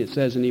 13, it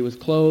says, "And he was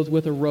clothed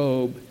with a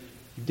robe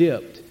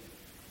dipped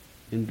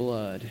in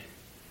blood."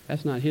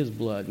 That's not his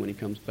blood when he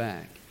comes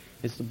back.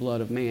 It's the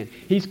blood of man.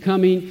 He's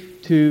coming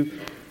to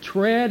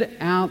tread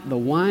out the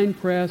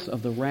winepress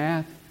of the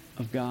wrath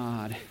of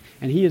God.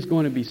 And he is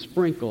going to be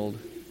sprinkled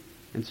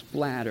and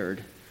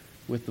splattered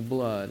with the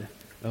blood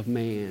of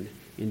man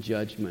in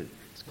judgment.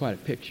 It's quite a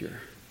picture.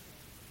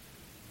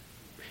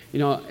 You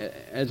know,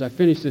 as I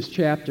finish this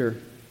chapter,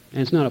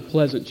 and it's not a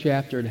pleasant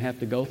chapter to have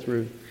to go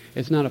through.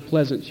 It's not a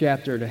pleasant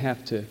chapter to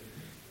have to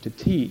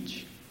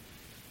teach.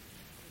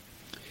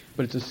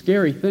 But it's a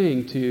scary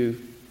thing to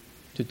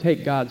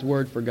take God's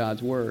word for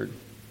God's word,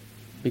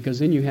 because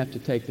then you have to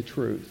take the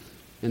truth.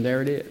 And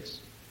there it is.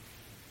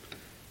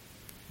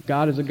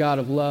 God is a God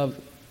of love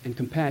and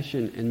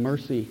compassion and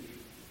mercy.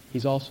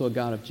 He's also a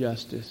God of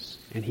justice.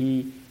 And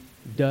he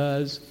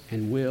does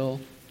and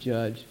will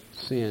judge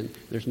sin.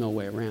 There's no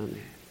way around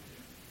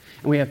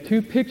that. And we have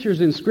two pictures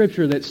in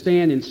Scripture that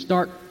stand in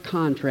stark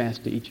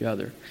contrast to each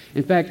other.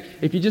 In fact,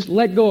 if you just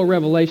let go of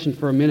Revelation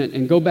for a minute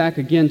and go back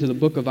again to the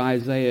book of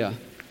Isaiah,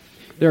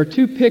 there are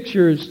two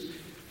pictures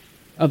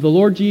of the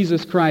Lord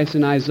Jesus Christ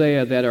in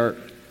Isaiah that are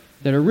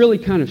really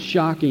kind of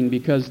shocking,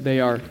 because they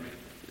are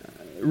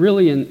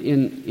really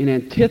in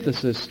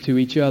antithesis to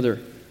each other.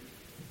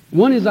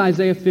 One is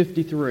Isaiah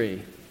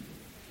 53.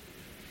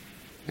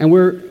 And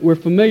we're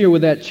familiar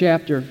with that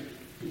chapter.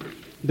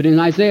 But in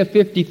Isaiah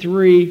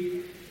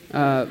 53,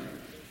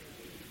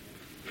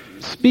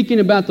 speaking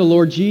about the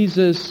Lord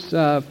Jesus,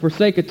 for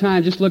sake of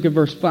time, just look at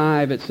verse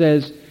 5. It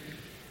says,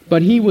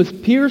 "But he was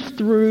pierced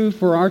through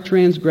for our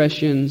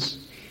transgressions.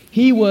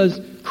 He was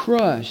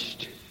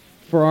crushed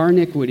for our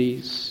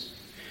iniquities.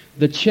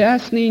 The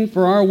chastening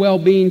for our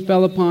well-being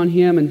fell upon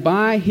him, and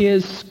by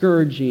his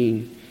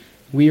scourging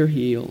we are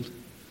healed.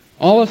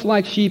 All us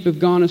like sheep have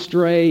gone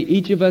astray.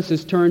 Each of us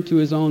has turned to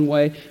his own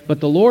way. But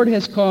the Lord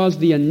has caused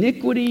the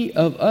iniquity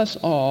of us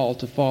all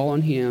to fall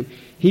on him.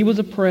 He was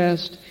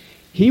oppressed,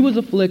 he was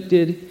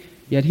afflicted,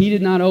 yet he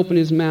did not open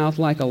his mouth,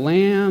 like a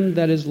lamb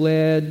that is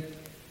led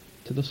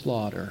to the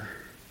slaughter."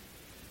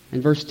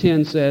 And verse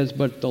 10 says,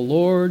 "But the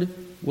Lord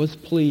was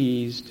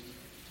pleased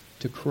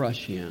to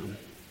crush him."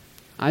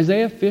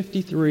 Isaiah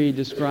 53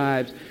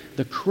 describes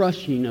the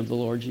crushing of the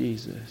Lord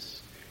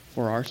Jesus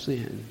for our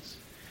sins.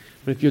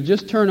 But if you'll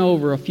just turn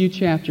over a few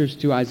chapters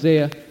to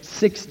Isaiah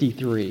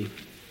 63,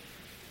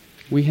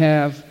 we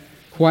have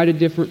quite a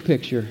different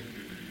picture.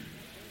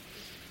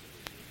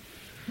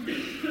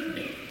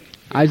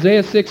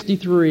 Isaiah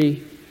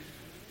 63,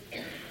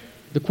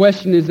 the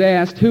question is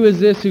asked, "Who is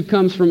this who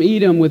comes from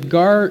Edom with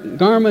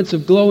garments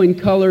of glowing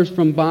colors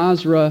from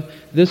Basra,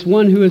 this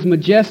one who is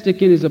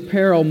majestic in his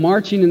apparel,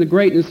 marching in the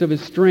greatness of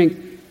his strength?"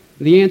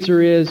 The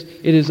answer is,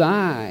 "It is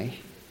I,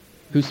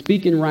 who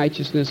speak in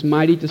righteousness,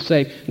 mighty to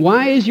save.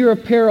 Why is your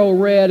apparel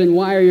red, and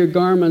why are your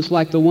garments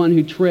like the one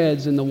who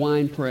treads in the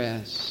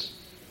winepress?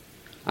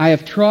 I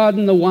have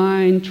trodden the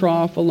wine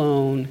trough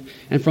alone,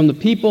 and from the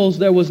peoples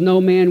there was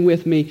no man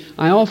with me.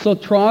 I also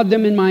trod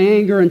them in my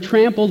anger and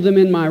trampled them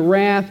in my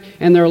wrath,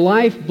 and their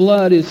life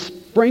blood is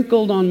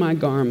sprinkled on my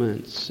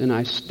garments, and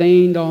I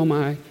stained all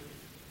my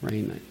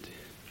raiment."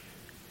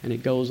 And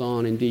it goes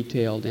on in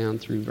detail down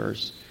through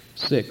verse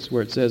 6,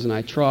 where it says, "And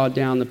I trod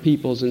down the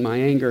peoples in my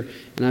anger,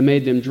 and I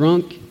made them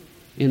drunk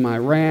in my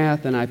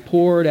wrath, and I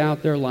poured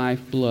out their life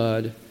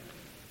blood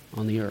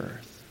on the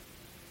earth."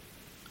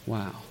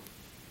 Wow.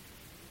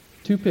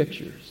 Two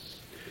pictures.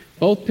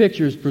 Both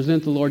pictures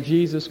present the Lord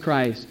Jesus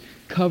Christ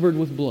covered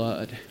with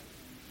blood.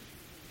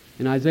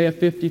 In Isaiah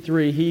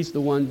 53, he's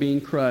the one being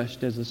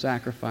crushed as a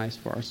sacrifice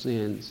for our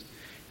sins.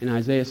 In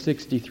Isaiah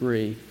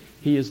 63,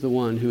 he is the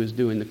one who is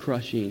doing the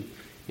crushing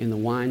in the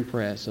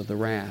winepress of the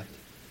wrath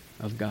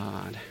of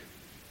God.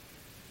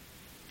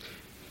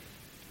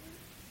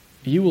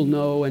 You will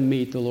know and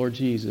meet the Lord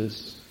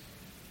Jesus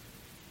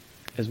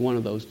as one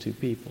of those two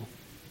people,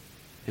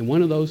 and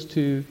one of those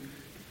two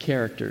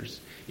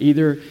characters.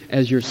 Either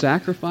as your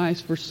sacrifice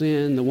for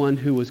sin, the one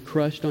who was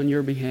crushed on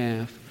your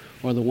behalf,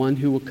 or the one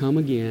who will come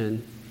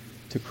again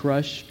to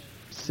crush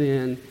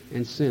sin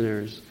and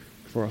sinners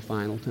for a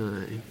final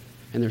time.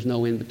 And there's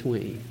no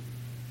in-between.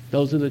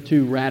 Those are the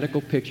two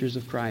radical pictures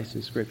of Christ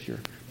in Scripture.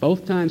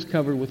 Both times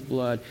covered with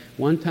blood.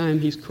 One time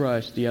he's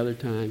crushed, the other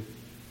time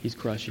he's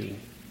crushing.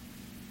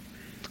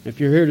 If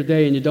you're here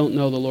today and you don't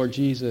know the Lord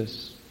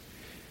Jesus,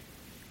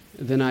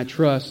 then I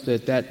trust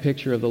that that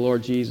picture of the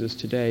Lord Jesus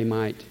today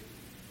might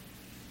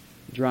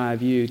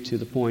drive you to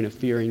the point of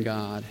fearing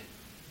God,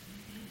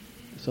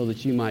 so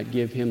that you might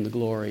give him the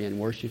glory and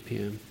worship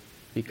him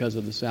because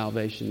of the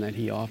salvation that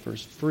he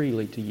offers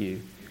freely to you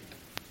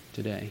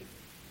today.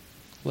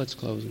 Let's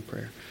close in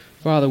prayer.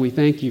 Father, we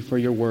thank you for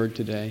your word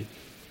today.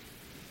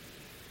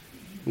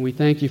 And we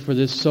thank you for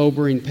this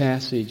sobering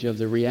passage of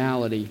the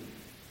reality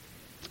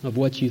of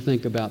what you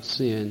think about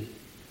sin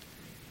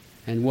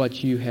and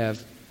what you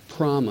have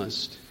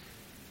promised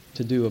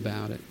to do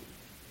about it.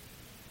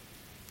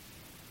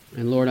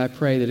 And Lord, I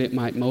pray that it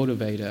might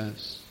motivate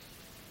us,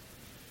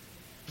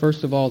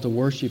 first of all, to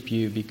worship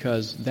you,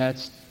 because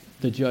that's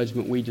the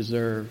judgment we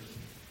deserve.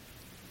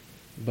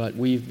 But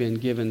we've been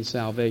given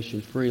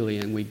salvation freely,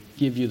 and we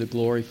give you the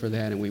glory for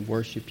that, and we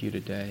worship you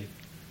today.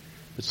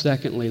 But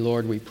secondly,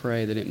 Lord, we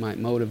pray that it might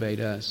motivate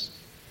us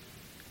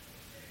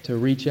to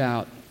reach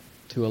out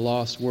to a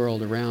lost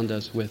world around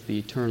us with the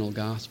eternal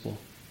gospel,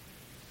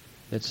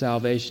 that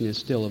salvation is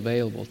still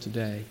available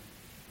today.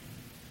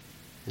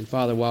 And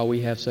Father, while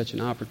we have such an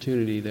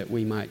opportunity, that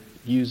we might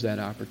use that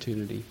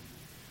opportunity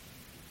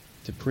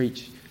to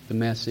preach the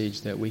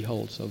message that we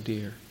hold so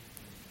dear.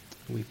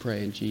 We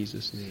pray in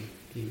Jesus' name.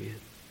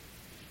 Amen.